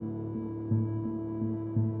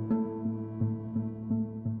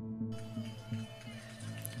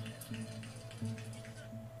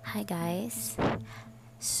Hi, guys.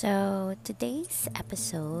 So, today's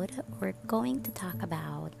episode, we're going to talk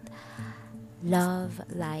about love,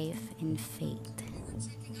 life, and faith.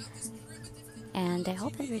 And I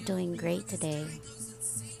hope that you're doing great today.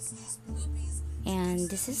 And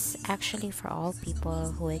this is actually for all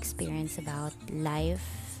people who experience about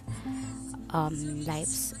life's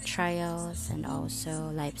trials, and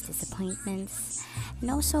also life's disappointments,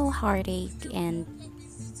 and also heartache and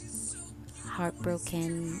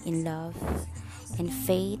heartbroken in love, and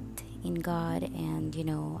faith in God, and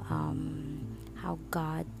how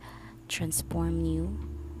God transformed you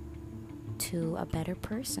to a better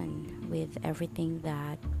person with everything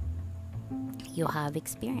that you have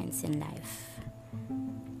experienced in life.